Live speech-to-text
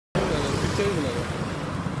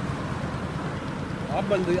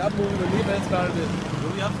अब मूवी बनी है, स्टार्ट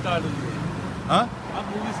मूवी अब स्टार्ट हुई है। हाँ? अब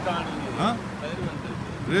मूवी स्टार्ट हुई है। हाँ?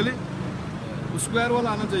 Really? Square wall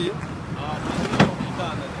आना चाहिए।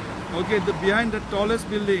 Okay, behind the tallest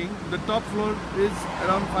building, the top floor is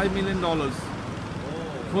around $5 million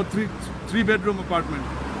for three bedroom apartment,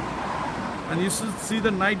 and you should see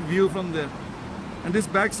the night view from there. And this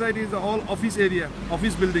backside is all office area,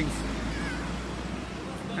 office buildings,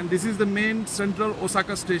 and this is the main central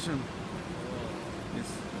Osaka station. Yes.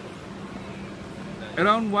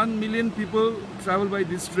 Around 1 million people travel by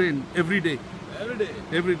this train every day. Every day.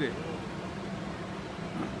 Every day.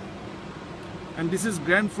 And this is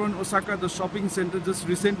Grand Front Osaka, the shopping center just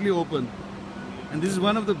recently opened. And this is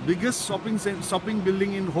one of the biggest shopping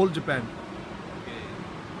building in whole Japan.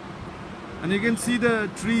 And you can see the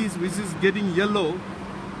trees which is getting yellow.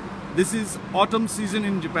 This is autumn season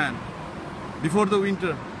in Japan, before the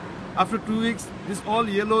winter. After 2 weeks, this all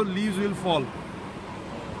yellow leaves will fall.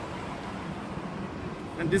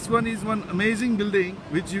 And this one is one amazing building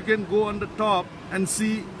which you can go on the top and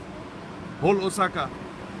see whole Osaka.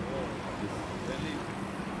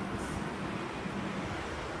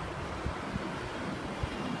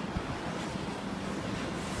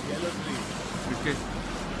 Okay.